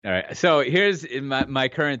All right. So here's my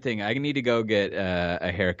current thing. I need to go get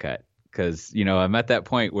a haircut because I'm at that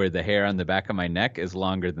point where the hair on the back of my neck is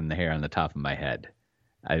longer than the hair on the top of my head.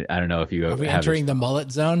 I don't know if you Are we have this entering the problem.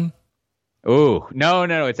 mullet zone? Oh, no,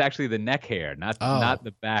 no, no. It's actually the neck hair, not Oh, not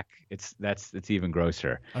the back. It's even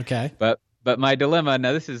grosser. okay. But my dilemma,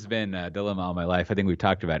 now this has been a dilemma all my life. I think we've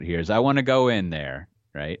talked about it here, is I want to go in there,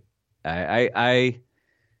 right? I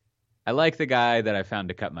like the guy that I found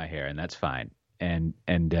to cut my hair, and that's fine. And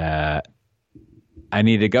I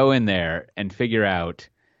need to go in there and figure out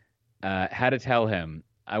how to tell him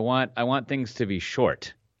I want things to be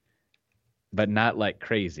short, but not like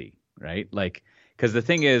crazy, right? Like, because the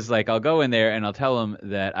thing is, like, I'll go in there and I'll tell him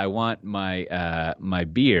that I want my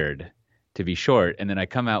beard to be short, and then I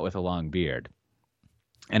come out with a long beard.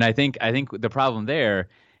 And I think the problem there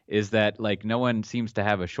is that like no one seems to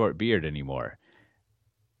have a short beard anymore.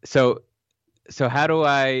 So so how do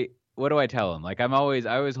I what do I tell him? Like I always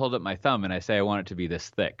hold up my thumb and I say I want it to be this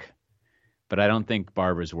thick, but I don't think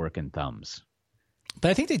barbers work in thumbs.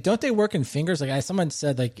 But I think they work in fingers. Like someone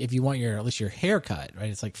said, like if you want your at least your haircut, right?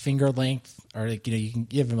 It's like finger length, or like you can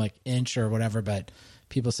give them like inch or whatever. But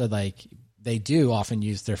people said like they do often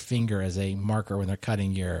use their finger as a marker when they're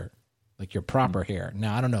cutting your proper hair.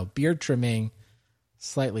 Now I don't know, beard trimming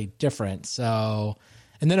slightly different. So,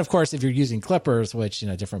 and then of course if you're using clippers, which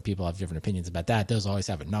different people have different opinions about that, those always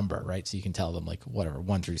have a number, right? So you can tell them like whatever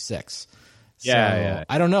 1 through 6. Yeah, So yeah.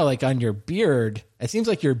 I don't know, like on your beard, it seems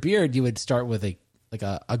like your beard you would start with a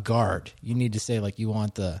guard. You need to say like you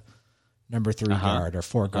want the number 3 Uh-huh. guard or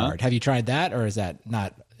 4 Huh? guard. Have you tried that, or is that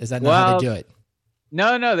not how they Well, do it?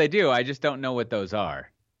 no, no, they do. I just don't know what those are.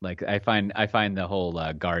 Like I find the whole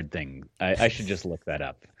guard thing. I should just look that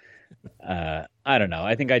up. I don't know.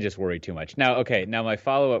 I think I just worry too much. Now, okay. Now my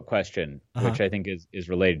follow-up question, Uh-huh. which I think is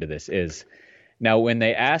related to this, is now when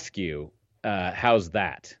they ask you, how's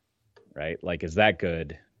that? Right? Like, is that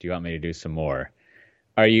good? Do you want me to do some more?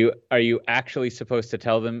 Are you actually supposed to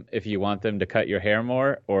tell them if you want them to cut your hair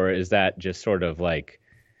more, or is that just sort of like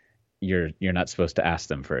you're not supposed to ask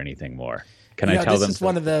them for anything more? Can I tell This them is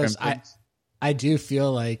one of to trim those things? I do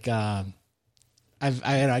feel like I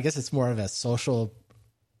guess it's more of a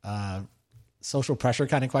uh social pressure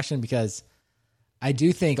kind of question, because I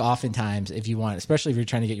do think oftentimes if you want, especially if you're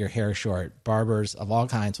trying to get your hair short, barbers of all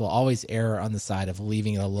kinds will always err on the side of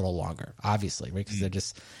leaving it a little longer, obviously, right? Because they're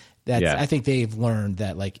just, Yeah. I think they've learned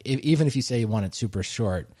that like even if you say you want it super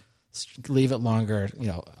short, leave it longer,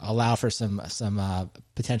 allow for some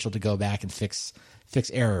potential to go back and fix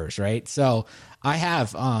errors, right? So I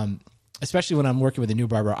have, especially when I'm working with a new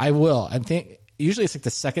barber, I think usually it's like the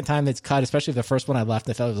second time it's cut, especially if the first one I left,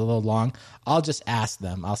 I felt it was a little long. I'll just ask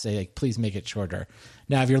them. I'll say, like, please make it shorter.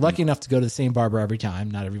 Now, if you're lucky enough to go to the same barber every time,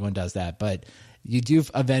 not everyone does that, but you do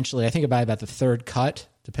eventually, I think about the third cut,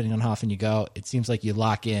 depending on how often you go, it seems like you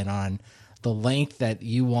lock in on the length that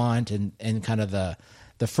you want and kind of the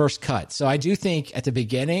first cut. So I do think at the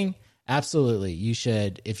beginning, absolutely, you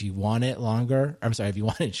should, if you want it longer, I'm sorry, if you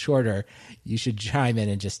want it shorter, you should chime in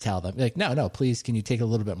and just tell them, like, no, no, please, can you take a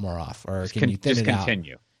little bit more off, or can you thin Just it out?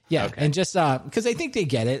 continue. Yeah, Okay. and just because I think they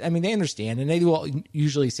get it. I mean, they understand, and they will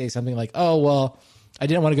usually say something like, "Oh, well, I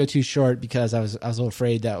didn't want to go too short because I was a little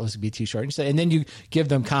afraid that it was going to be too short." And then you give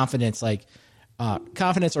them confidence, like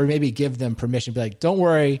confidence, or maybe give them permission. Be like, "Don't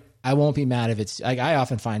worry, I won't be mad if it's." Like I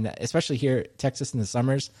often find that, especially here in Texas in the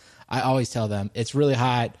summers, I always tell them it's really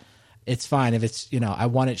hot. It's fine if it's I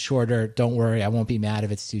want it shorter. Don't worry, I won't be mad if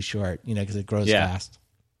it's too short. Because it grows Yeah. fast.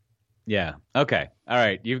 Yeah. Okay. All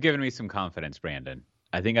right. You've given me some confidence, Brandon.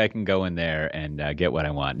 I think I can go in there and get what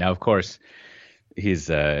I want. Now, of course, he's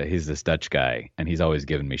this Dutch guy, and he's always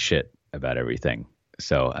giving me shit about everything.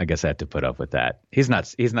 So I guess I have to put up with that. He's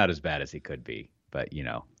not as bad as he could be, but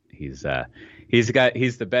he's the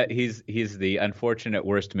unfortunate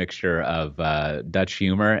worst mixture of Dutch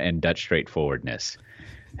humor and Dutch straightforwardness.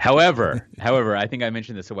 However, I think I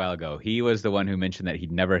mentioned this a while ago. He was the one who mentioned that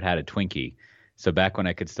he'd never had a Twinkie. So back when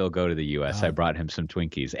I could still go to the U.S., I brought him some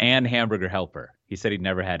Twinkies and Hamburger Helper. He said he'd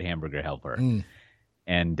never had Hamburger Helper. Mm.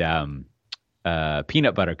 And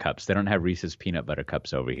peanut butter cups. They don't have Reese's peanut butter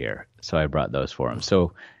cups over here. So I brought those for him.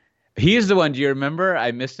 So he is the one. Do you remember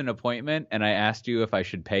I missed an appointment and I asked you if I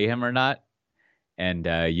should pay him or not? And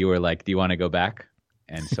you were like, "Do you want to go back?"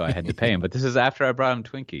 And so I had to pay him. But this is after I brought him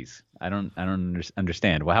Twinkies. I don't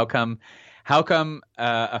understand. Well, how come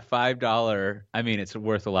a $5? I mean, it's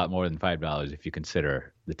worth a lot more than $5 if you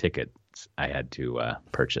consider the tickets I had to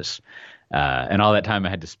purchase, and all that time I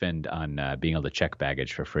had to spend on being able to check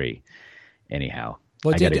baggage for free. Anyhow,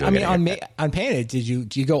 Well, I gotta go get a haircut. on paying it? Do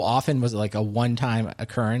you go often? Was it like a one time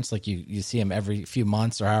occurrence? Like you see him every few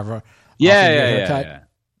months or however Yeah, often you get a yeah, yeah, haircut? yeah.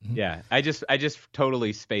 Yeah, I just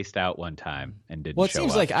totally spaced out one time and didn't Well, it show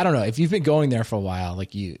seems up. like, I don't know, if you've been going there for a while,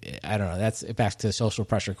 like I don't know, that's back to the social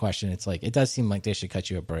pressure question. It's like, it does seem like they should cut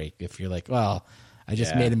you a break if you're like, well, I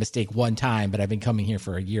just made a mistake one time, but I've been coming here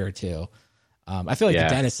for a year or two. I feel like the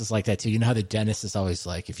dentist is like that too. You know how the dentist is always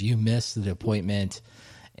like, if you miss the appointment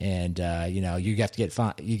and, you have to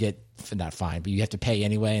get not fined, but you have to pay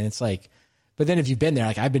anyway. And it's like, but then if you've been there,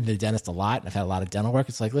 like I've been to the dentist a lot and I've had a lot of dental work.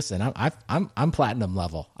 It's like, listen, I'm platinum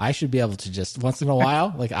level. I should be able to just once in a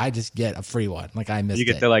while, like I just get a free one. Like I missed it.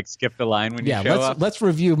 You get to like skip the line when you show up. Let's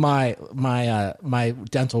review my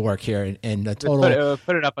dental work here and the total.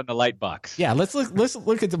 Put it up on the light box. Yeah, let's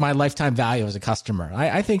look at my lifetime value as a customer.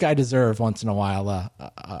 I think I deserve once in a while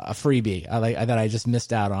a freebie that I just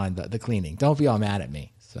missed out on the cleaning. Don't be all mad at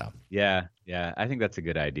me. So Yeah, I think that's a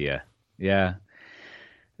good idea. Yeah.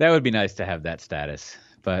 That would be nice to have that status,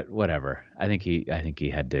 but whatever. I think he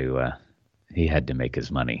had to make his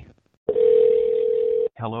money.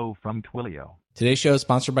 Hello from Twilio. Today's show is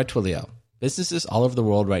sponsored by Twilio. Businesses all over the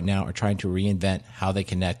world right now are trying to reinvent how they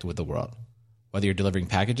connect with the world. Whether you're delivering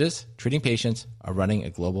packages, treating patients, or running a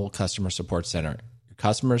global customer support center, your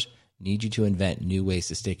customers need you to invent new ways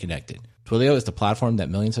to stay connected. Twilio is the platform that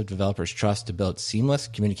millions of developers trust to build seamless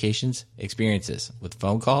communications experiences with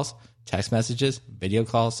phone calls, text messages, video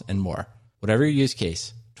calls, and more. Whatever your use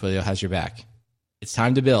case, Twilio has your back. It's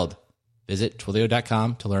time to build. Visit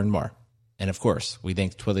Twilio.com to learn more. And of course, we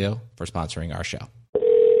thank Twilio for sponsoring our show.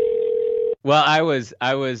 Well, I was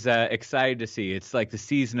excited to see. It's like the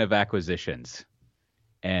season of acquisitions,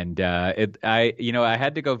 and I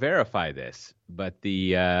had to go verify this, but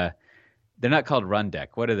they're not called Rundeck.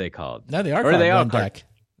 What are they called? No, they are called Rundeck.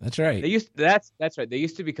 That's right. That's right. They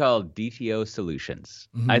used to be called DTO Solutions.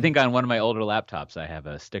 Mm-hmm. I think on one of my older laptops I have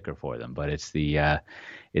a sticker for them, but it's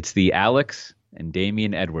the Alex and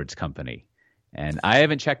Damian Edwards company. And I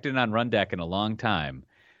haven't checked in on Rundeck in a long time,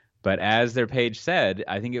 but as their page said,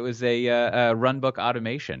 I think it was a runbook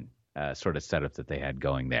automation sort of setup that they had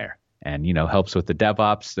going there, and helps with the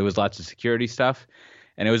DevOps. There was lots of security stuff,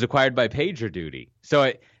 and it was acquired by PagerDuty.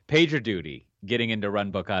 So PagerDuty getting into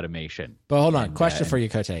runbook automation. But hold on, question for you,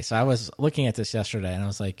 Cote. So I was looking at this yesterday, and I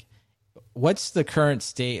was like, what's the current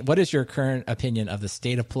state? What is your current opinion of the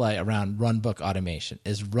state of play around runbook automation?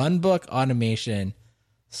 Is runbook automation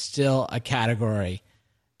still a category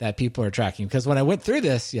that people are tracking? Because when I went through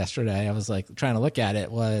this yesterday, I was like trying to look at it.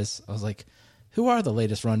 I was like, who are the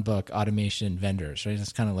latest runbook automation vendors? Right,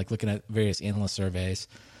 just kind of like looking at various analyst surveys.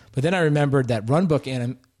 But then I remembered that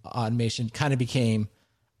runbook automation kind of became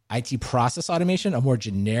IT process automation, a more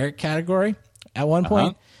generic category at one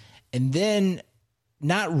point. And then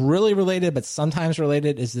not really related, but sometimes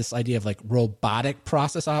related, is this idea of like robotic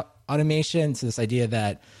process automation. So this idea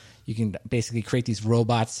that you can basically create these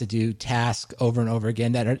robots to do tasks over and over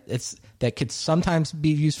again that could sometimes be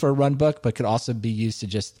used for a runbook, but could also be used to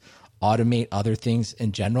just automate other things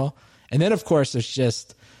in general. And then of course there's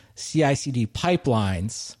just CI/CD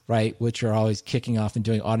pipelines, right, which are always kicking off and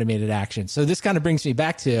doing automated action. So this kind of brings me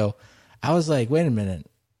back to, I was like, wait a minute,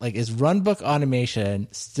 like is runbook automation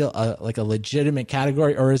still a legitimate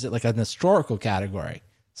category, or is it like an historical category?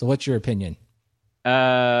 So what's your opinion?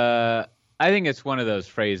 I think it's one of those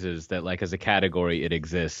phrases that like as a category it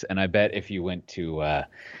exists, and I bet if you went to,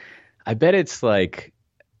 I bet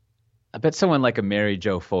someone like a Mary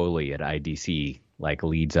Jo Foley at IDC like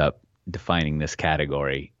leads up defining this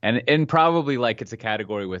category, and probably like it's a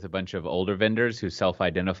category with a bunch of older vendors who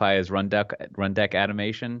self-identify as runbook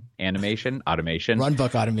automation,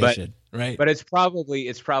 runbook automation, right? But it's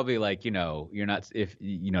probably like you're not, if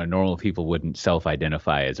normal people wouldn't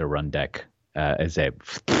self-identify as a rundeck it's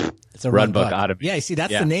a runbook automation. Yeah, you see,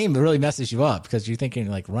 that's the name that really messes you up, because you're thinking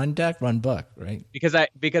like rundeck, runbook, right? Because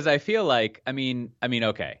I feel like I mean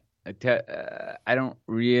okay. I don't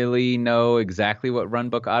really know exactly what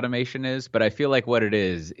runbook automation is, but I feel like what it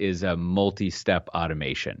is a multi-step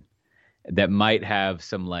automation that might have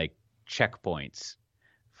some like checkpoints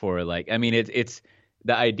for like, I mean, it's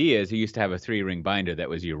the idea is you used to have a 3-ring binder that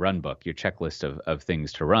was your runbook, your checklist of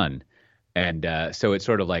things to run. And so it's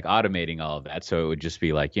sort of like automating all of that. So it would just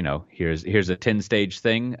be like, here's a 10-stage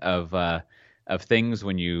thing of things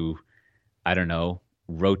when you, I don't know,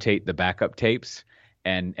 rotate the backup tapes.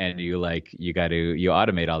 And you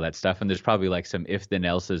automate all that stuff, and there's probably like some if then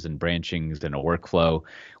else's and branchings and a workflow,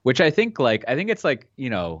 which I think it's like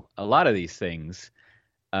a lot of these things.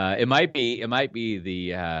 It might be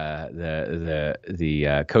the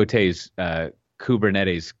Cote's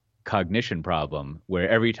Kubernetes cognition problem, where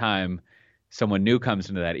every time someone new comes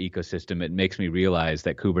into that ecosystem, it makes me realize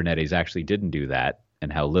that Kubernetes actually didn't do that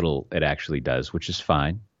and how little it actually does, which is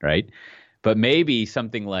fine, right? But maybe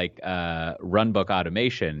something like runbook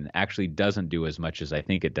automation actually doesn't do as much as I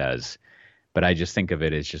think it does. But I just think of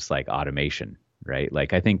it as just like automation, right?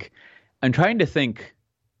 Like I think I'm trying to think.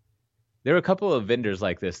 There were a couple of vendors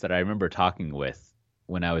like this that I remember talking with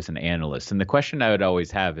when I was an analyst, and the question I would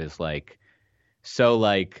always have is like, so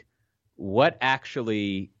like, what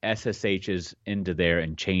actually SSHs into there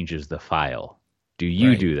and changes the file? Do you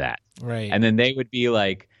Right. do that? Right. And then they would be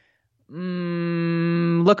like,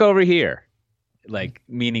 look over here. Like,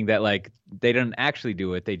 meaning that like they don't actually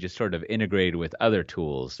do it. They just sort of integrated with other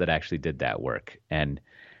tools that actually did that work. And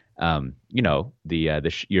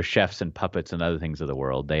your chefs and puppets and other things of the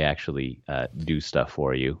world, they actually do stuff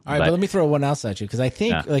for you. All right, but let me throw one else at you, because I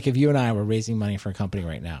think Yeah. like if you and I were raising money for a company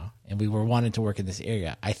right now and we were wanting to work in this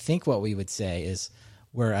area, I think what we would say is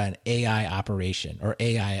we're an AI operation or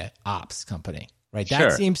AI ops company, right? That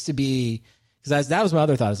Sure. seems to be, because that was my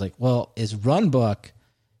other thought. I was like, well, is Runbook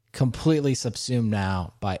completely subsumed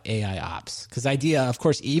now by AI ops? Because idea, of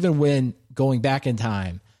course, even when going back in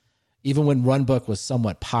time, even when Runbook was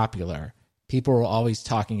somewhat popular, people were always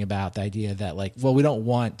talking about the idea that like, well, we don't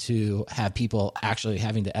want to have people actually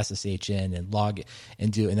having to SSH in and log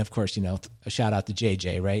and do. And of course, a shout out to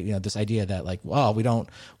JJ, right? This idea that like, well, we don't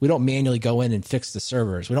manually go in and fix the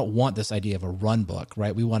servers. We don't want this idea of a Runbook,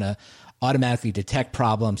 right? We want to automatically detect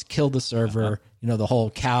problems, kill the server, the whole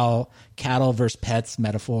cattle versus pets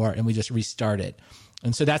metaphor, and we just restart it.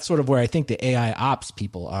 And so that's sort of where I think the AI ops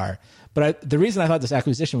people are. But the reason I thought this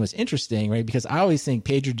acquisition was interesting, right? Because I always think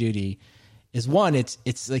PagerDuty is one,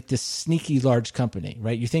 it's like this sneaky large company,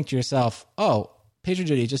 right? You think to yourself, oh,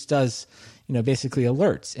 PagerDuty just does, basically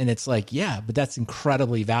alerts. And it's like, yeah, but that's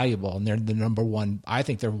incredibly valuable. And they're the number one, I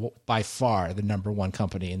think they're by far the number one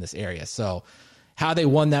company in this area. So how they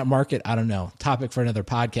won that market, I don't know. Topic for another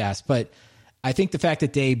podcast. But I think the fact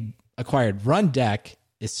that they acquired Rundeck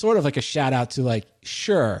is sort of like a shout out to like,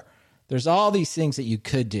 sure, there's all these things that you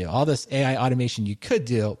could do, all this AI automation you could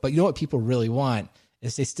do, but you know what people really want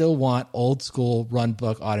is they still want old school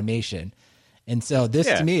Runbook automation. And so this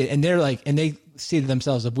to me, and they're like, and they see to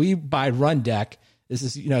themselves, if we buy Rundeck, this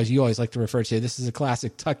is, as you always like to refer to, this is a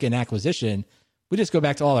classic tuck-in acquisition. We just go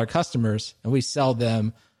back to all our customers and we sell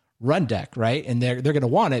them Rundeck, right? And they're going to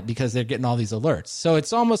want it because they're getting all these alerts. So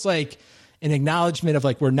it's almost like an acknowledgement of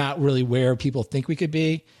like, we're not really where people think we could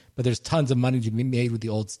be, but there's tons of money to be made with the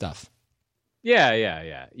old stuff.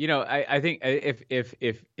 Yeah. I think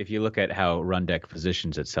if you look at how Rundeck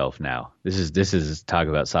positions itself now, this is talk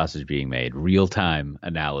about sausage being made. Real time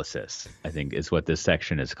analysis, I think, is what this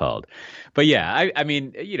section is called. But yeah, I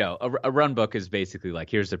mean, a runbook is basically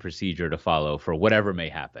like, here's the procedure to follow for whatever may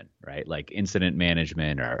happen, right? Like incident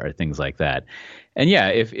management or things like that. And yeah,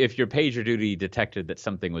 if your PagerDuty detected that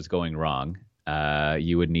something was going wrong,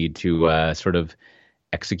 you would need to sort of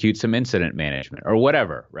execute some incident management or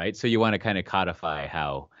whatever, right? So you want to kind of codify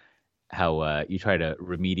how you try to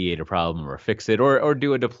remediate a problem or fix it or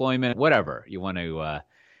do a deployment, whatever. You want to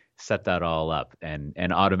set that all up and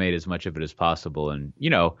automate as much of it as possible. And,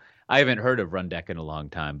 I haven't heard of Rundeck in a long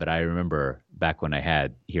time, but I remember back when I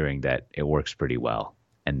had hearing that it works pretty well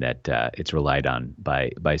and that it's relied on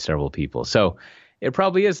by several people. So it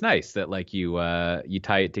probably is nice that like you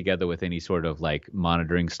tie it together with any sort of like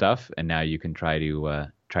monitoring stuff, and now you can try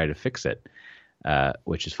to fix it,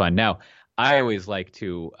 which is fun. Now, I always like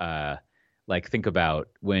to think about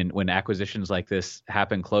when acquisitions like this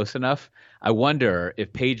happen close enough. I wonder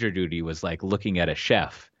if PagerDuty was like looking at a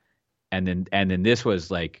chef, and then this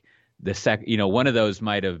was like the one of those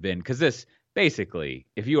might have been, because this. Basically,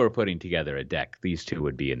 if you were putting together a deck, these two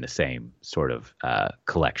would be in the same sort of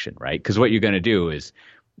collection, right? Because what you're going to do is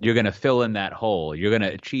you're going to fill in that hole. You're going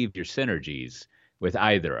to achieve your synergies with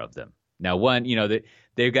either of them. Now, one,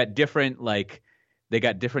 they've got different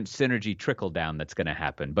synergy trickle down that's going to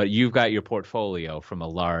happen, but you've got your portfolio from a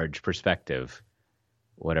large perspective,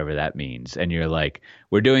 whatever that means. And you're like,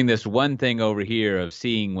 we're doing this one thing over here of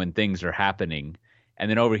seeing when things are happening. And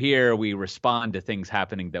then over here, we respond to things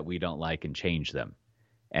happening that we don't like and change them.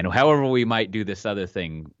 And however we might do this other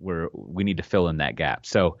thing, we need to fill in that gap.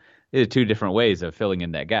 So there are two different ways of filling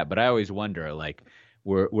in that gap. But I always wonder, like,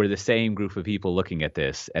 we're the same group of people looking at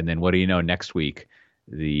this, and then what do you know? Next week,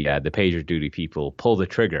 the PagerDuty people pull the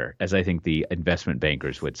trigger, as I think the investment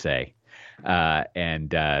bankers would say, and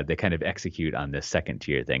they kind of execute on this second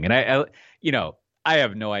tier thing. And I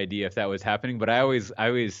have no idea if that was happening, but I always.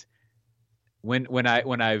 When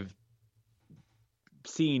I've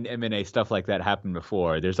seen M&A stuff like that happen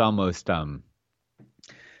before, there's almost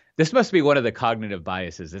this must be one of the cognitive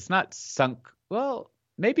biases. It's not sunk. Well,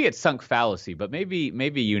 maybe it's sunk fallacy, but maybe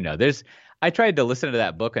there's. I tried to listen to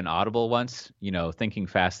that book in Audible once, Thinking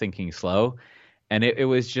Fast, Thinking Slow, and it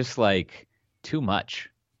was just like too much,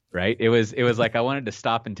 right? It was like I wanted to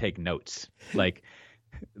stop and take notes. Like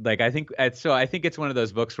I think it's one of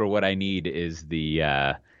those books where what I need is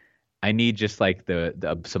I need just like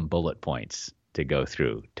the some bullet points to go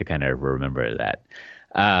through to kind of remember that.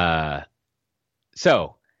 Uh,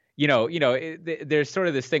 so there's sort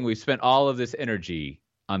of this thing. We've spent all of this energy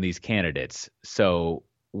on these candidates. So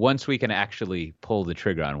once we can actually pull the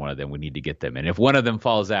trigger on one of them, we need to get them. And if one of them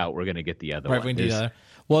falls out, we're going to get the other Right, one. we do the other.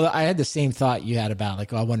 Well, I had the same thought you had about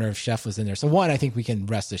like, oh, I wonder if Chef was in there. So one, I think we can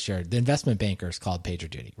rest assured the investment bankers called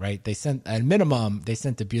PagerDuty, right? They sent at a minimum, they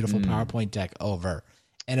sent the beautiful PowerPoint deck over.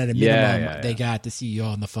 And at a minimum, they got the CEO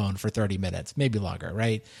on the phone for 30 minutes, maybe longer,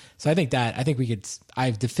 right? So I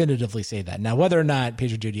definitively say that. Now, whether or not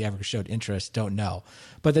PagerDuty ever showed interest, don't know.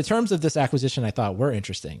 But the terms of this acquisition I thought were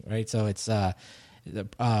interesting, right? So it's the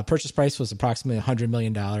purchase price was approximately $100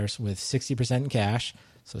 million with 60% in cash,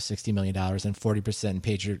 so $60 million, and 40% in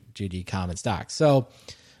PagerDuty common stock. So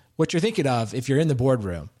what you're thinking of, if you're in the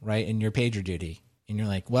boardroom, right, and you're PagerDuty, and you're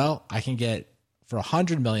like, well, I can get for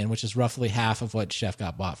 $100 million, which is roughly half of what Chef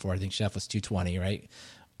got bought for. I think Chef was $220, right?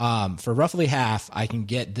 For roughly half, I can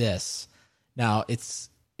get this. Now it's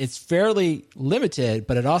fairly limited,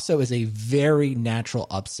 but it also is a very natural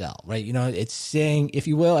upsell, right? It's saying, if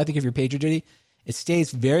you will, I think if you're PagerDuty, it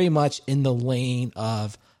stays very much in the lane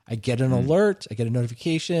of I get an alert, I get a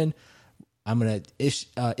notification, I'm going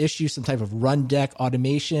to issue some type of run deck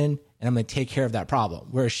automation, and I'm going to take care of that problem.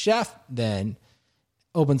 Whereas Chef then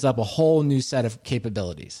opens up a whole new set of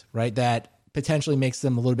capabilities, right? That potentially makes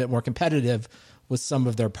them a little bit more competitive with some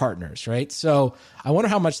of their partners, right? So I wonder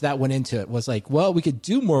how much that went into it. Was like, well, we could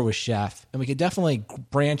do more with Chef, and we could definitely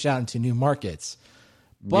branch out into new markets.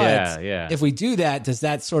 But if we do that, does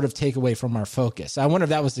that sort of take away from our focus? I wonder if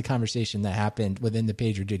that was the conversation that happened within the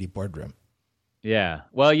PagerDuty boardroom. Yeah.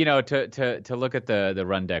 Well, to look at the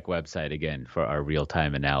Rundeck website again for our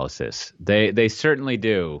real-time analysis, they certainly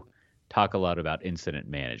do talk a lot about incident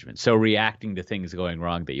management. So reacting to things going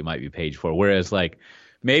wrong that you might be paged for. Whereas like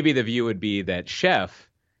maybe the view would be that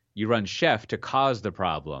you run Chef to cause the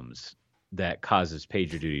problems that causes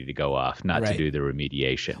PagerDuty to go off, not to do the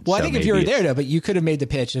remediation. Well, I think if you were there, though, but you could have made the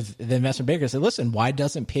pitch of the investment banker said, listen, why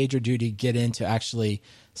doesn't PagerDuty get into actually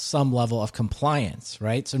some level of compliance,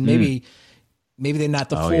 right? So maybe they're not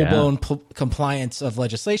the full-blown compliance of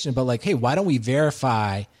legislation, but like, hey, why don't we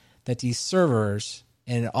verify that these servers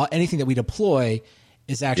and anything that we deploy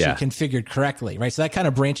is actually configured correctly, right? So that kind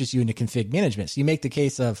of branches you into config management. So you make the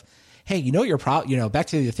case of, hey, your problem, back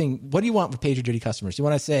to the thing, what do you want with PagerDuty customers? You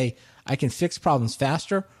want to say, I can fix problems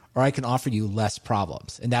faster, or I can offer you less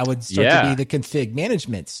problems. And that would start to be the config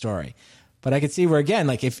management story. But I could see where, again,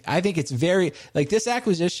 like I think it's very, like this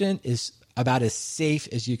acquisition is about as safe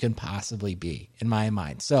as you can possibly be in my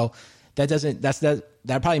mind. So that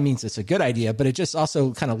probably means it's a good idea, but it just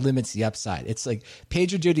also kind of limits the upside. It's like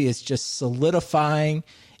PagerDuty is just solidifying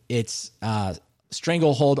its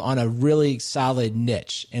stranglehold on a really solid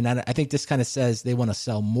niche. And I think this kind of says they want to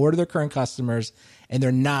sell more to their current customers and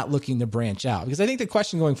they're not looking to branch out. Because I think the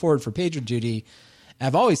question going forward for PagerDuty,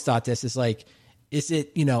 I've always thought this is like, is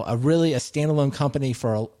it, a standalone company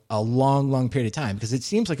for a long, long period of time? Because it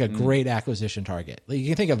seems like a great acquisition target. Like you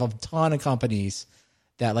can think of a ton of companies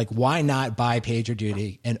that like, why not buy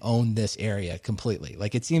PagerDuty and own this area completely?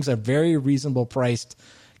 Like it seems a very reasonable priced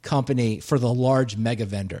company for the large mega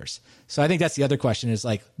vendors. So I think that's the other question is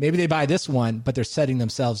like, maybe they buy this one, but they're setting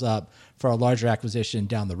themselves up for a larger acquisition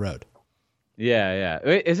down the road. Yeah.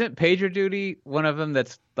 Isn't PagerDuty one of them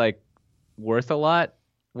that's like worth a lot?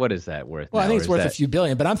 What is that worth? Well, I think it's worth a few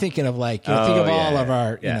billion, but I'm thinking of like, think of all of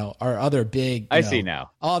our, our other big, I see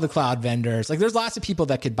now. All the cloud vendors. Like there's lots of people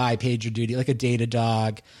that could buy PagerDuty, like a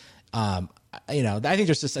Datadog. I think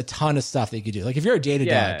there's just a ton of stuff that you could do. Like if you're a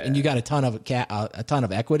Datadog and you got a ton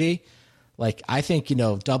of equity, like I think,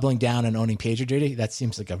 doubling down and owning PagerDuty, that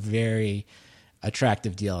seems like a very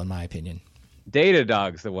attractive deal in my opinion.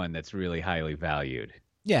 Datadog's the one that's really highly valued.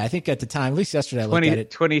 Yeah, I think at the time, at least yesterday, I looked at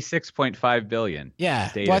it. $26.5 billion. Yeah,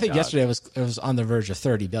 Datadog. Well, I think yesterday it was on the verge of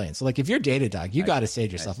 $30 billion. So, like, if you're Datadog, you got to say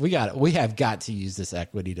to yourself, we have got to use this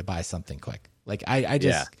equity to buy something quick. Like, and I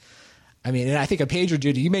think a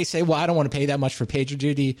PagerDuty, you may say, well, I don't want to pay that much for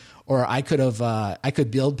PagerDuty, or I could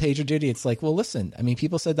build PagerDuty. It's like, well, listen, I mean,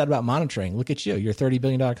 people said that about monitoring. Look at you, you're a $30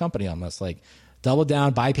 billion company almost. Like, double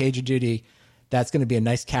down, buy PagerDuty. That's going to be a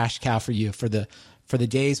nice cash cow for you for the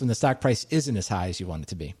days when the stock price isn't as high as you want it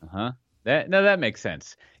to be. That makes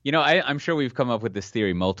sense. I'm sure we've come up with this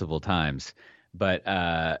theory multiple times, but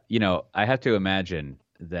I have to imagine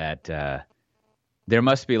that there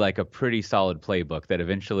must be like a pretty solid playbook that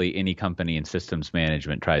eventually any company in systems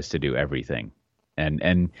management tries to do everything.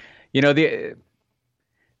 And the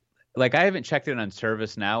like I haven't checked in on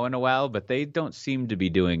ServiceNow in a while, but they don't seem to be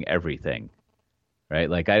doing everything, right?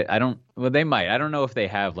 Like I don't, well, they might. I don't know if they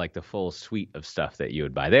have like the full suite of stuff that you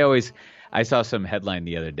would buy. They always, I saw some headline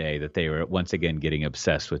the other day that they were once again getting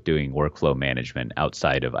obsessed with doing workflow management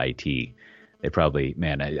outside of IT. They probably,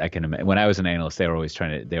 man, I can imagine when I was an analyst, they were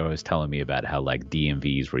always telling me about how like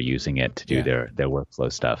DMVs were using it to do their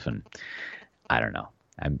workflow stuff. And I don't know.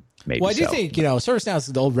 I'm maybe. Well, I do think, ServiceNow is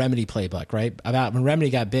the old Remedy playbook, right? About when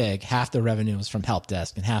Remedy got big, half the revenue was from help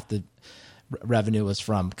desk and half the revenue was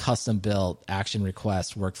from custom built action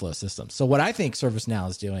request workflow systems. So what I think ServiceNow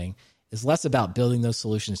is doing is less about building those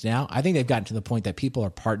solutions now. I think they've gotten to the point that people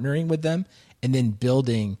are partnering with them and then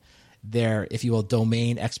building their, if you will,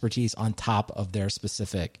 domain expertise on top of their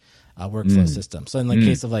specific workflow system. So in the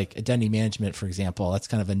case of like identity management, for example, that's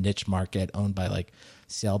kind of a niche market owned by like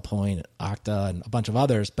SailPoint, Okta, and a bunch of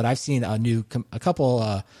others. But I've seen a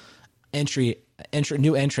couple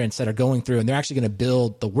new entrants that are going through, and they're actually going to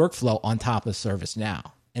build the workflow on top of ServiceNow.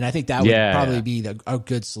 And I think that would probably be a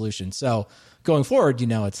good solution. So going forward,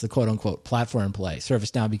 it's the quote unquote platform play.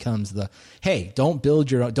 ServiceNow becomes the, hey, don't build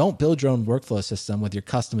your own workflow system with your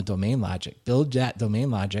custom domain logic. Build that domain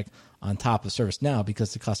logic on top of ServiceNow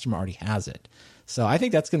because the customer already has it. So I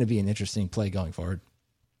think that's going to be an interesting play going forward.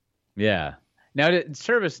 Yeah. Now,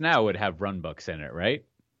 ServiceNow would have runbooks in it, right?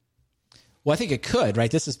 Well, I think it could, right?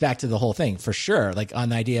 This is back to the whole thing for sure. Like on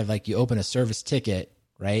the idea of like you open a service ticket,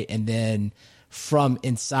 right? And then from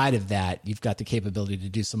inside of that, you've got the capability to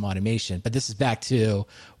do some automation. But this is back to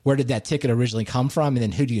where did that ticket originally come from? And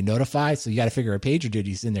then who do you notify? So you got to figure a PagerDuty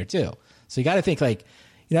is in there too. So you got to think like,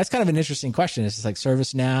 that's kind of an interesting question. It's just like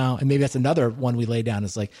ServiceNow, and maybe that's another one we lay down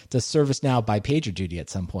is like, does ServiceNow buy PagerDuty at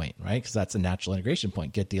some point, right? Because that's a natural integration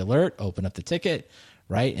point. Get the alert, open up the ticket,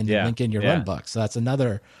 right? And then link in your runbook. So that's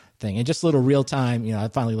another thing. And just a little real time, I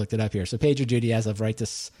finally looked it up here. So PagerDuty as of right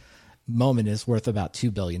this moment is worth about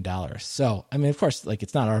 $2 billion. So, I mean, of course, like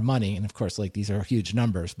it's not our money. And of course, like these are huge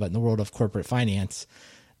numbers, but in the world of corporate finance,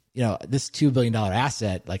 this $2 billion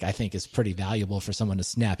asset, like I think is pretty valuable for someone to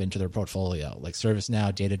snap into their portfolio, like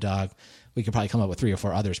ServiceNow, Datadog. We could probably come up with 3 or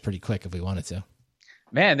 4 others pretty quick if we wanted to.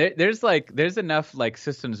 Man, there's enough like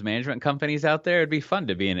systems management companies out there. It'd be fun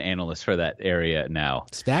to be an analyst for that area now.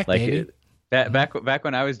 It's back, like baby. Back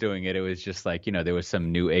when I was doing it, it was just like, there was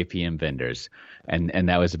some new APM vendors and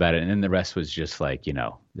that was about it. And then the rest was just like,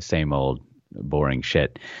 the same old boring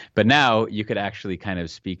shit. But now you could actually kind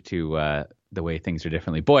of speak to the way things are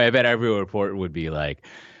differently. Boy, I bet every report would be like,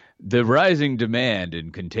 the rising demand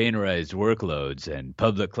in containerized workloads and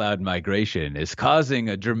public cloud migration is causing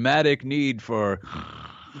a dramatic need for...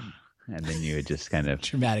 And then you would just kind of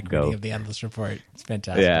dramatic reading of the analyst report. It's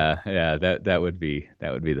fantastic. Yeah. That would be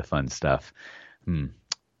the fun stuff.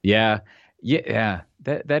 Yeah.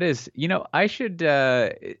 That is. I should.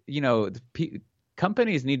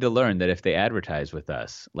 Companies need to learn that if they advertise with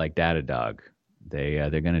us, like Datadog, they're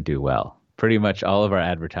going to do well. Pretty much all of our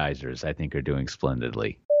advertisers, I think, are doing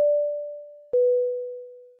splendidly.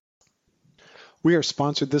 We are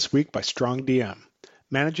sponsored this week by StrongDM.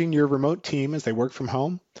 Managing your remote team as they work from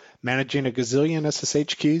home, managing a gazillion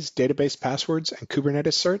SSH keys, database passwords, and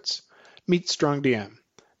Kubernetes certs? Meet StrongDM.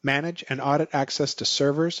 Manage and audit access to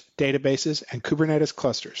servers, databases, and Kubernetes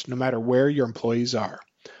clusters, no matter where your employees are.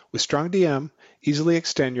 With StrongDM, easily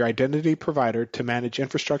extend your identity provider to manage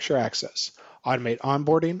infrastructure access, automate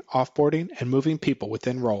onboarding, offboarding, and moving people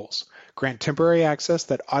within roles, grant temporary access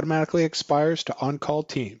that automatically expires to on-call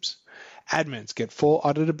teams. Admins get full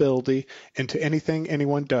auditability into anything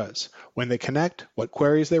anyone does. When they connect, what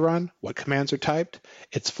queries they run, what commands are typed,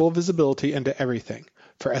 it's full visibility into everything.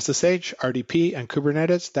 For SSH, RDP, and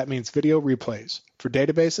Kubernetes, that means video replays. For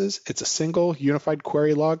databases, it's a single unified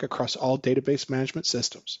query log across all database management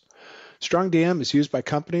systems. StrongDM is used by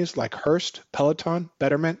companies like Hearst, Peloton,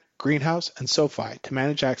 Betterment, Greenhouse, and SoFi to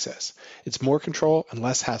manage access. It's more control and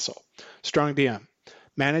less hassle. StrongDM.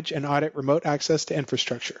 Manage and audit remote access to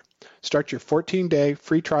infrastructure. Start your 14-day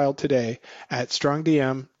free trial today at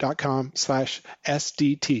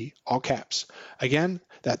strongdm.com/SDT, all caps. Again,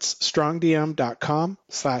 that's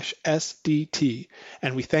strongdm.com/SDT.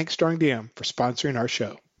 And we thank StrongDM for sponsoring our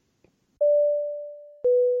show.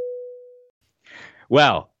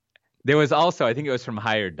 Well, there was also, I think it was from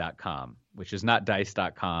hired.com, which is not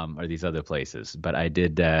dice.com or these other places. But I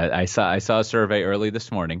did, I saw a survey early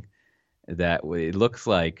this morning that it looks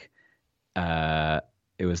like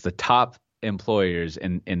it was the top employers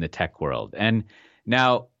in the tech world. And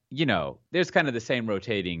now there's kind of the same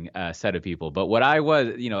rotating set of people. But what I was,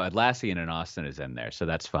 Atlassian and Austin is in there, so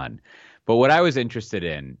that's fun. But what I was interested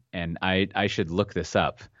in, and I should look this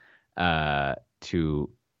up to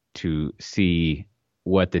see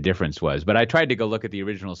what the difference was. But I tried to go look at the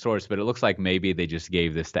original source, but it looks like maybe they just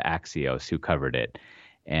gave this to Axios, who covered it,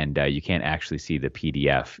 and you can't actually see the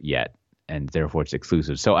PDF yet, and therefore it's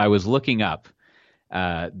exclusive. So I was looking up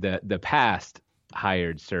the past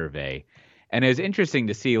Hired survey. And it was interesting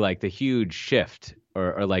to see like the huge shift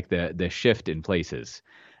or like the shift in places.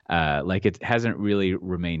 Like it hasn't really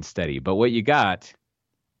remained steady. But what you got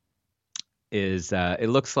is it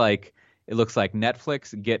looks like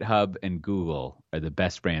Netflix, GitHub, and Google are the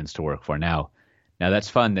best brands to work for. Now that's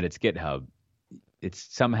fun that it's GitHub. It's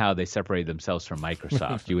somehow they separate themselves from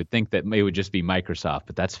Microsoft. You would think that it would just be Microsoft,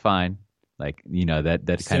 but that's fine. Like,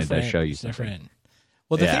 that kind of does show you something. Different.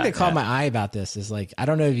 Well, the thing that caught my eye about this is like, I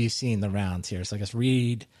don't know if you've seen the rounds here. So I guess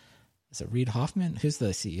Reid Hoffman? Who's the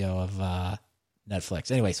CEO of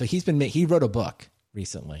Netflix? Anyway, so he wrote a book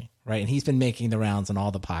recently, right? And he's been making the rounds on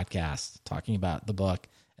all the podcasts talking about the book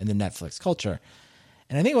and the Netflix culture.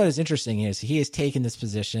 And I think what is interesting is he has taken this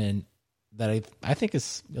position that I think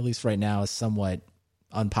is, at least right now, is somewhat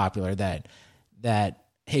unpopular, that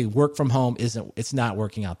hey, work from home it's not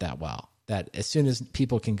working out that well. That as soon as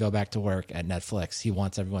people can go back to work at Netflix, he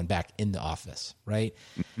wants everyone back in the office, right?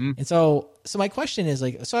 Mm-hmm. And so my question is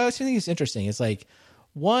like, so I was thinking it's interesting. It's like,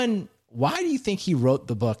 one, why do you think he wrote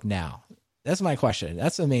the book now? That's my question.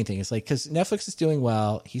 That's the main thing. It's like, because Netflix is doing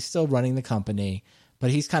well, he's still running the company, but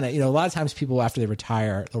he's kind of, a lot of times people after they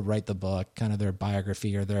retire, they'll write the book, kind of their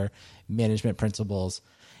biography or their management principles.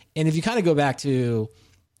 And if you kind of go back to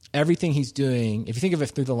everything he's doing, if you think of it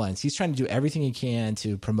through the lens, he's trying to do everything he can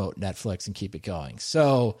to promote Netflix and keep it going.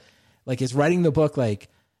 So like, is writing the book like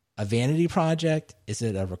a vanity project? Is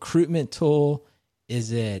it a recruitment tool?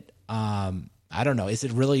 Is it, I don't know. Is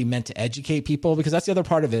it really meant to educate people? Because that's the other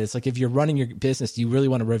part of it. It's like, if you're running your business, do you really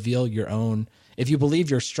want to reveal your own, if you believe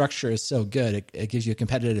your structure is so good, it gives you a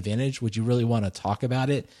competitive advantage, would you really want to talk about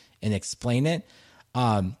it and explain it?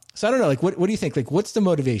 So I don't know, like, what do you think? Like, what's the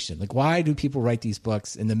motivation? Like, why do people write these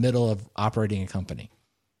books in the middle of operating a company?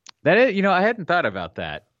 That is, I hadn't thought about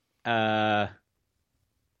that. I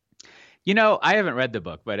haven't read the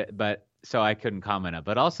book, but so I couldn't comment on it.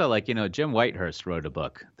 But also, like, Jim Whitehurst wrote a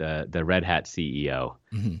book, the Red Hat CEO.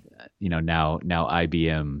 Mm-hmm. Now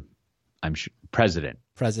IBM, I'm sure, president.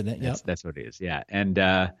 Yeah, that's what it is. Yeah, and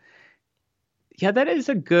that is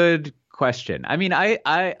a good question. I mean,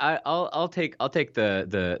 I'll take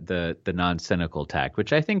the non-cynical tack,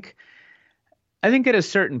 which I think at a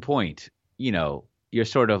certain point, you're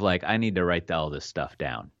sort of like, I need to write all this stuff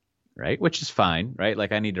down, right? Which is fine, right?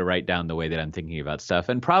 Like, I need to write down the way that I'm thinking about stuff,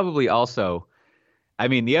 and probably also, I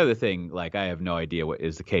mean, the other thing, like, I have no idea what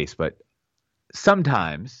is the case, but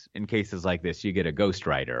sometimes in cases like this, you get a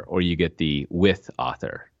ghostwriter or you get the with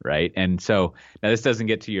author, right? And so now this doesn't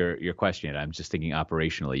get to your question yet. I'm just thinking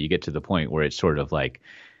operationally. You get to the point where it's sort of like,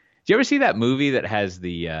 do you ever see that movie that has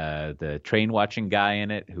the train watching guy in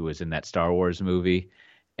it who was in that Star Wars movie?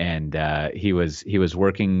 And he was a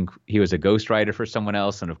ghostwriter for someone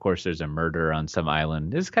else, and of course there's a murder on some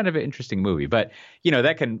island. This is kind of an interesting movie, but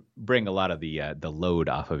that can bring a lot of the load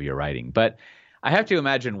off of your writing. But I have to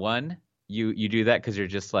imagine, one, you do that because you're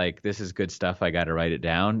just like, this is good stuff, I got to write it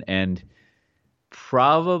down. And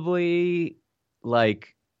probably,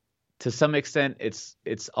 like, to some extent,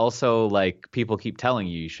 it's also like people keep telling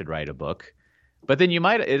you should write a book. But then it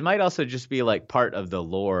might also just be like part of the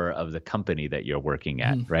lore of the company that you're working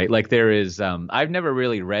at, right? Like, there is, I've never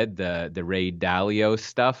really read the Ray Dalio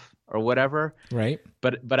stuff or whatever. Right.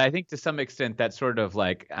 But I think to some extent that's sort of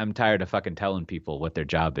like, I'm tired of fucking telling people what their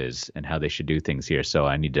job is and how they should do things here. So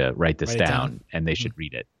I need to write this down and they should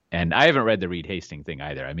read it. And I haven't read the Reed Hastings thing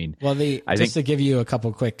either. I mean, well, just to give you a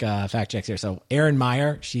couple quick fact checks here. So Erin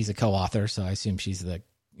Meyer, she's a co-author. So I assume she's the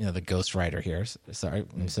ghostwriter here. Sorry.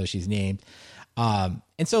 So she's named.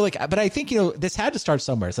 And so, like, but I think, this had to start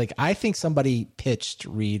somewhere. It's like, I think somebody pitched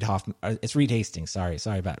Reid Hoffman. It's Reed Hastings. Sorry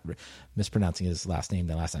about mispronouncing his last name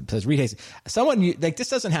the last time. So it's Reed Hastings. Someone, like, this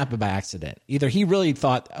doesn't happen by accident. Either he really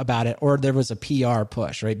thought about it or there was a PR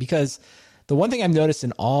push, right? Because the one thing I've noticed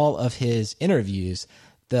in all of his interviews,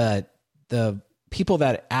 the people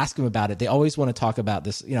that ask him about it, they always want to talk about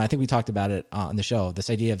this. I think we talked about it on the show, this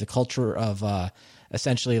idea of the culture of,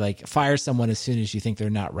 essentially, like, fire someone as soon as you think they're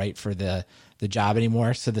not right for the job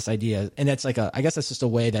anymore. So this idea, and that's like I guess that's just a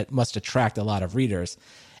way that must attract a lot of readers.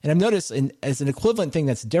 And I've noticed as an equivalent thing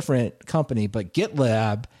that's different company, but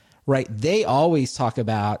GitLab, right? They always talk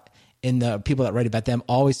about and the people that write about them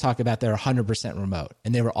always talk about they're 100% remote,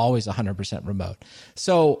 and they were always 100% remote.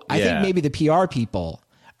 So I think maybe the PR people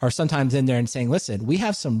are sometimes in there and saying, listen, we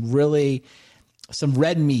have some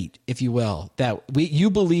red meat, if you will, that you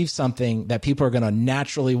believe something that people are going to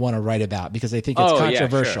naturally want to write about because they think it's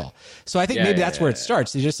controversial. Sure. So I think maybe that's where it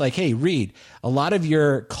starts. They're just like, hey, Reed, a lot of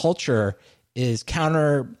your culture is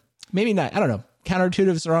counterintuitive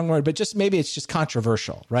is the wrong word, but just maybe it's just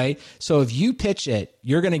controversial, right? So if you pitch it,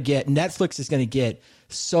 Netflix is going to get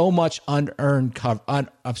so much earned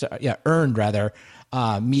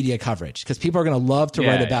media coverage, because people are going to love to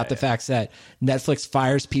write about the fact that Netflix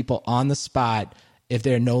fires people on the spot if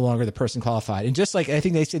they're no longer the person qualified. And just like, I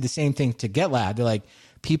think they say the same thing to GitLab. They're like,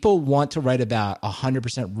 people want to write about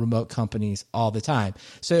 100% remote companies all the time.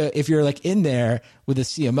 So if you're like in there with a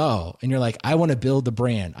CMO and you're like, I want to build the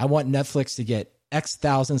brand, I want Netflix to get X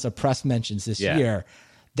thousands of press mentions this year,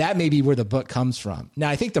 that may be where the book comes from. Now,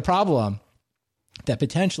 I think the problem that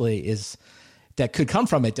potentially that could come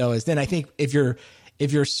from it, though, is then I think if you're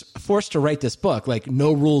forced to write this book, like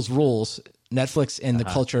No Rules, Netflix and the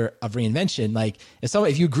culture of reinvention, like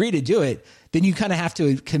if you agree to do it, then you kind of have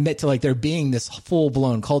to commit to like there being this full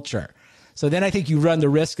blown culture. So then I think you run the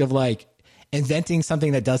risk of like inventing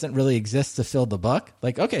something that doesn't really exist to fill the book.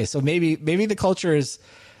 Like, okay, so maybe the culture is,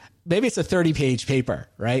 maybe it's a 30-page paper,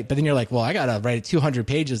 right? But then you're like, well, I got to write 200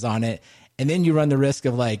 pages on it. And then you run the risk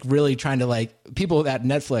of like really trying to like people at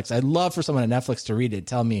Netflix. I'd love for someone at Netflix to read it,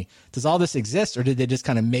 tell me, does all this exist, or did they just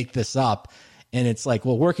kind of make this up? And it's like,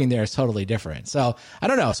 well, working there is totally different. So I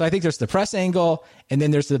don't know. So I think there's the press angle, and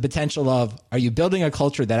then there's the potential of, are you building a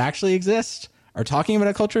culture that actually exists, or talking about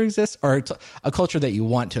a culture exists, or a culture that you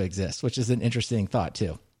want to exist, which is an interesting thought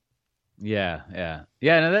too. Yeah.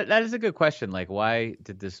 No, that is a good question. Like, why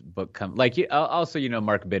did this book come? Like, also,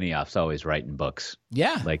 Mark Benioff's always writing books.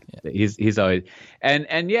 Yeah, like he's always, and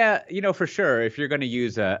for sure, if you're going to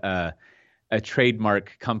use a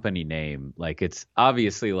trademark company name, like it's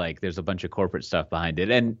obviously like there's a bunch of corporate stuff behind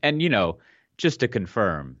it, and just to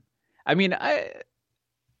confirm, I mean,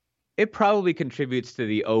 it probably contributes to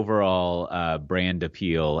the overall brand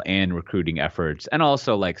appeal and recruiting efforts, and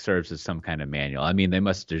also like serves as some kind of manual. I mean,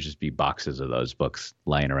 there's just be boxes of those books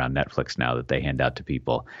lying around Netflix now that they hand out to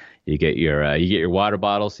people. You get your water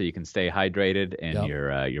bottle so you can stay hydrated, and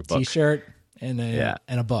your book, T-shirt, and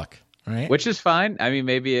a book, right? Which is fine. I mean,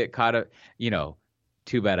 maybe it caught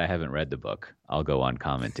too bad I haven't read the book. I'll go on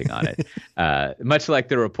commenting on it. Much like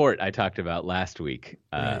the report I talked about last week,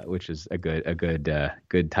 right, which is a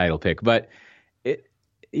good title pick. But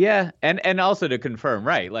and also to confirm,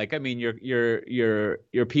 right? Like, I mean, your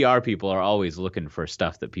PR people are always looking for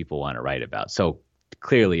stuff that people want to write about. So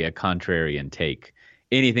clearly, a contrarian take.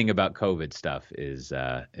 Anything about COVID stuff is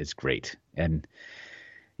great. And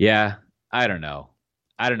I don't know.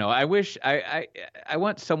 I wish I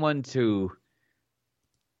want someone to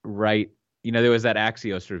write. There was that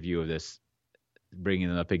Axios review of this, bringing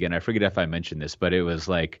them up again. I forget if I mentioned this, but it was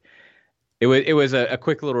like, it was a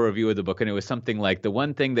quick little review of the book, and it was something like, the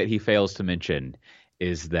one thing that he fails to mention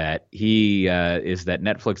is that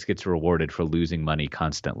Netflix gets rewarded for losing money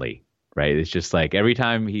constantly, right? It's just like every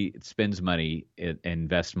time he spends money,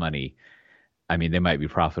 invests money, I mean, they might be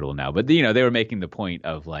profitable now, but they were making the point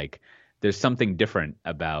of like, there's something different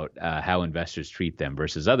about how investors treat them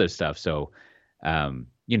versus other stuff. So,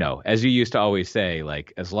 as you used to always say,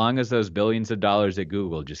 like, as long as those billions of dollars at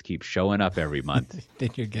Google just keep showing up every month, then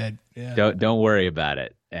you're good. Yeah. Don't worry about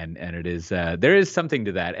it. And it is there is something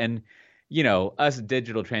to that. And us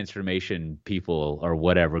digital transformation people or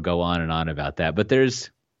whatever go on and on about that. But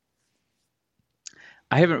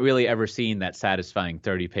I haven't really ever seen that satisfying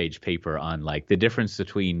 30-page paper on like the difference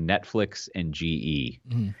between Netflix and GE,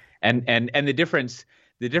 and the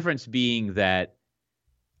difference being that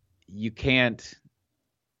you can't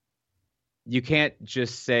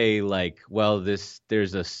just say like, well,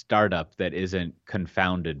 there's a startup that isn't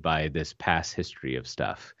confounded by this past history of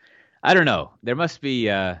stuff. I don't know. There must be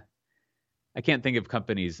I can't think of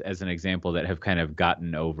companies as an example that have kind of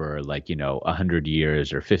gotten over like 100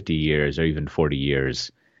 years or 50 years or even 40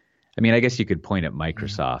 years. I mean, I guess you could point at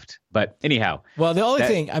Microsoft, but anyhow. Well, the only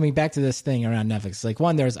thing, I mean, back to this thing around Netflix, like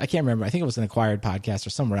I can't remember, I think it was an Acquired podcast or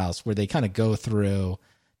somewhere else where they kind of go through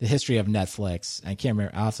the history of Netflix. I can't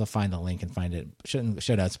remember. I'll also find the link and find it.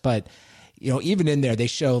 Show notes. But, even in there, they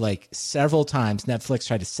show like several times Netflix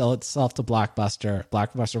tried to sell itself to Blockbuster.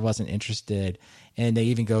 Blockbuster wasn't interested. And they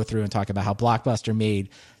even go through and talk about how Blockbuster made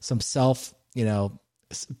some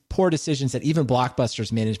poor decisions that even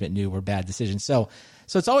Blockbuster's management knew were bad decisions. So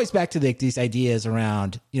it's always back to these ideas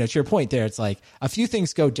around, to your point there, it's like a few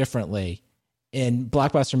things go differently And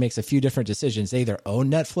Blockbuster makes a few different decisions. They either own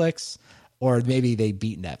Netflix or maybe they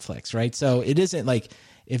beat Netflix, right? So it isn't like,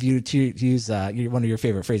 if you to use one of your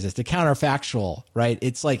favorite phrases, the counterfactual, right?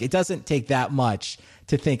 It's like, it doesn't take that much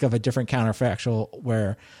to think of a different counterfactual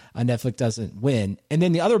where Netflix doesn't win. And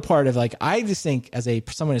then the other part of like, I just think as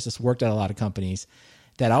someone who's just worked at a lot of companies,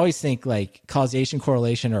 that I always think like causation,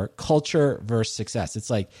 correlation, or culture versus success. It's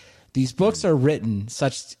like these books are written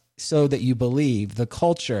such so that you believe the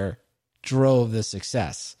culture drove the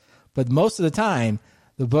success. But most of the time,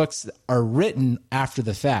 the books are written after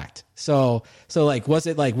the fact. So like, was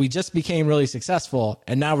it like we just became really successful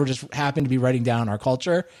and now we're just happen to be writing down our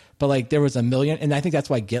culture? But like there was a million, and I think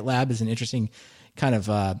that's why GitLab is an interesting kind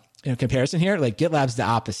of comparison here. Like GitLab's the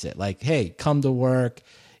opposite. Like, hey, come to work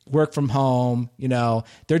from home.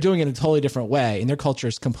 They're doing it in a totally different way, and their culture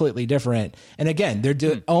is completely different. And again, they're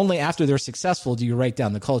doing only after they're successful do you write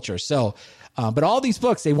down the culture. So. But all these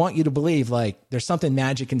books, they want you to believe like there's something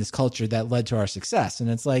magic in this culture that led to our success. And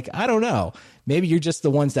it's like, I don't know, maybe you're just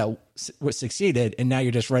the ones that succeeded and now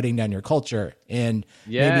you're just writing down your culture. And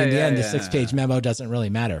maybe in the end, the 6-page memo doesn't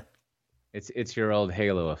really matter. It's your old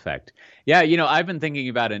Halo effect. Yeah. I've been thinking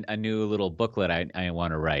about a new little booklet I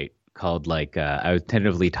want to write called like, I was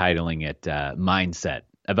tentatively titling it Mindset,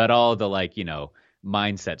 about all the like,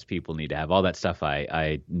 mindsets people need to have, all that stuff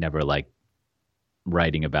I never like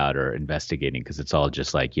writing about or investigating, because it's all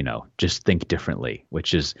just like, just think differently,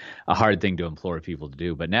 which is a hard thing to implore people to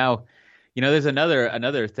do. But now, there's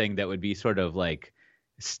another thing that would be sort of like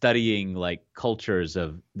studying like cultures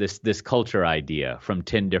of this culture idea from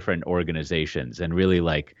 10 different organizations, and really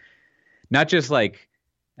like, not just like,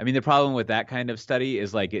 I mean, the problem with that kind of study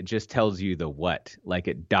is like, it just tells you the what, like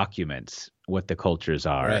it documents what the cultures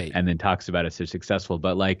are, right, and then talks about if they're successful.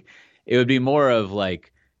 But like, it would be more of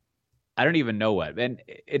like, I don't even know what, and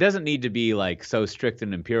it doesn't need to be like so strict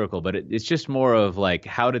and empirical, but it's just more of like,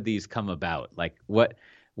 how did these come about? Like what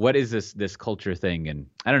is this culture thing? And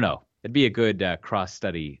I don't know, it'd be a good cross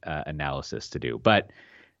study analysis to do. But,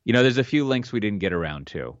 there's a few links we didn't get around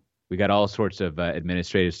to. We got all sorts of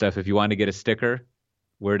administrative stuff. If you want to get a sticker,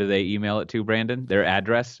 where do they email it to, Brandon? Their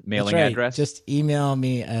address, mailing address? Just email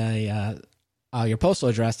me your postal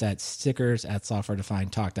address at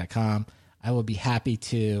stickers@softwaredefinedtalk.com. I will be happy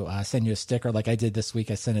to send you a sticker like I did this week.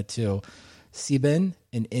 I sent it to Siban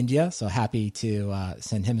in India, so happy to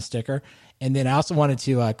send him a sticker. And then I also wanted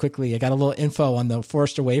to quickly, I got a little info on the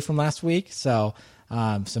Forrester Wave from last week. So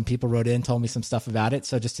some people wrote in, told me some stuff about it.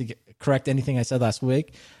 So just to correct anything I said last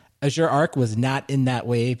week, Azure Arc was not in that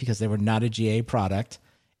wave because they were not a GA product.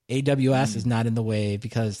 AWS is not in the wave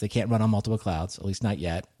because they can't run on multiple clouds, at least not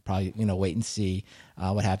yet. Probably, wait and see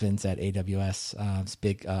what happens at AWS. It's a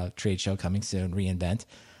big trade show coming soon, reInvent.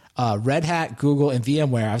 Red Hat, Google, and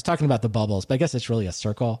VMware. I was talking about the bubbles, but I guess it's really a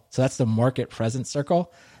circle. So that's the market present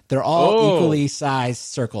circle. They're all equally sized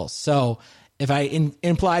circles. So if I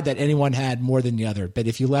implied that anyone had more than the other, but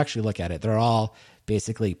if you actually look at it, they're all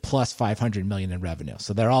basically plus 500 million in revenue.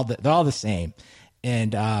 So they're all the same.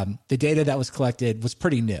 And the data that was collected was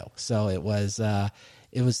pretty new. So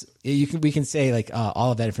we can say like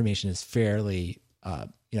all of that information is fairly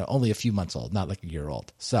only a few months old, not like a year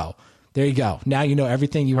old. So there you go. Now you know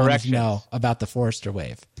everything you wanted to know about the Forrester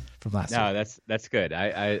Wave from last week. No, that's good.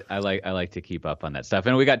 I like to keep up on that stuff.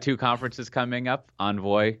 And we got 2 conferences coming up: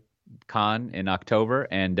 Envoy Con in October,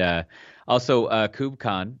 and also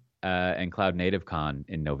KubeCon and Cloud Native Con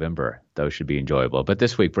in November. Those should be enjoyable. But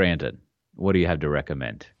this week, Brandon, what do you have to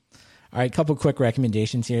recommend? All right, a couple quick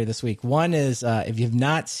recommendations here this week. One is if you've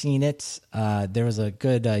not seen it, there was a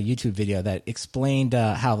good YouTube video that explained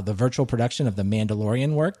how the virtual production of The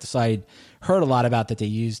Mandalorian worked. So I heard a lot about that. They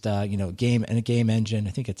used game engine.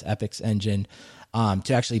 I think it's Epic's engine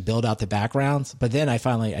to actually build out the backgrounds. But then I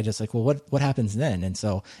just like, well, what happens then? And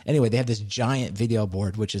so anyway, they have this giant video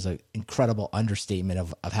board, which is an incredible understatement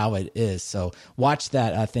of how it is. So watch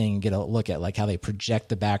that thing and get a look at like how they project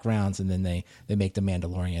the backgrounds, and then they make The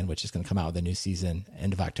Mandalorian, which is going to come out with a new season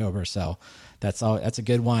end of October. So that's a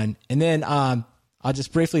good one. And then I'll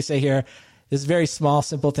just briefly say here, this is a very small,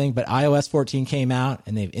 simple thing, but iOS 14 came out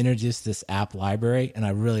and they've introduced this app library, and I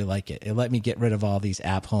really like it. It let me get rid of all these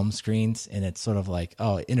app home screens, and it's sort of like,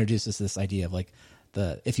 it introduces this idea of like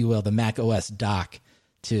if you will, the Mac OS dock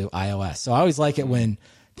to iOS. So I always like it when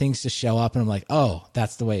things just show up and I'm like, oh,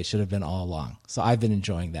 that's the way it should have been all along. So I've been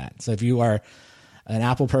enjoying that. So if you are an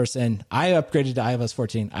Apple person, I upgraded to iOS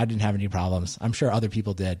 14. I didn't have any problems. I'm sure other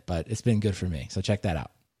people did, but it's been good for me. So check that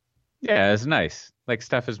out. Yeah, it's nice. Like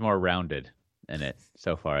stuff is more rounded in it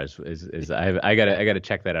so far. I gotta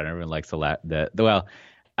check that out. Everyone likes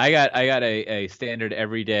I got a standard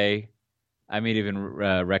everyday I may even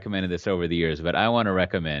recommended this over the years, but I want to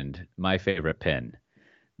recommend my favorite pin,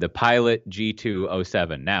 the Pilot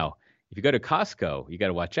G207. Now, if you go to Costco, you got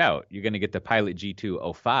to watch out. You're going to get the Pilot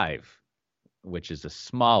G205, which is a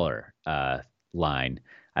smaller line.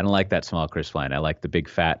 I don't like that small crisp line. I like the big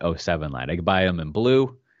fat 07 line. I can buy them in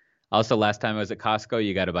blue. Also, last time I was at Costco,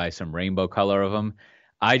 you got to buy some rainbow color of them.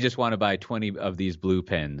 I just want to buy 20 of these blue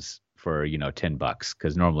pins for, $10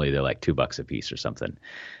 because normally they're like $2 a piece or something.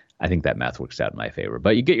 I think that math works out in my favor.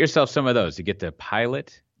 But you get yourself some of those. You get the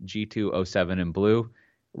Pilot G207 in blue.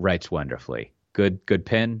 Writes wonderfully. Good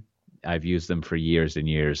pin. I've used them for years and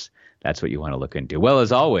years. That's what you want to look into. Well,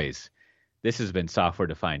 as always, this has been Software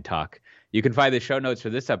Defined Talk. You can find the show notes for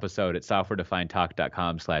this episode at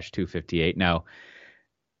softwaredefinedtalk.com/258. Now,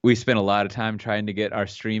 we spent a lot of time trying to get our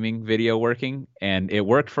streaming video working, and it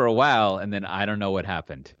worked for a while, and then I don't know what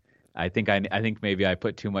happened. I think maybe I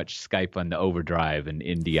put too much Skype on the overdrive and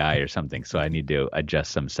NDI or something, so I need to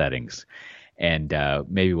adjust some settings. And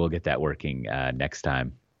maybe we'll get that working next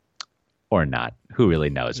time. Or not. Who really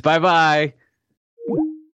knows? Bye-bye.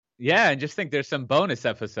 Yeah, and just think there's some bonus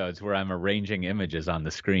episodes where I'm arranging images on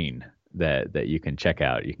the screen that you can check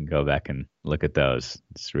out. You can go back and look at those.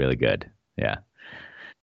 It's really good. Yeah.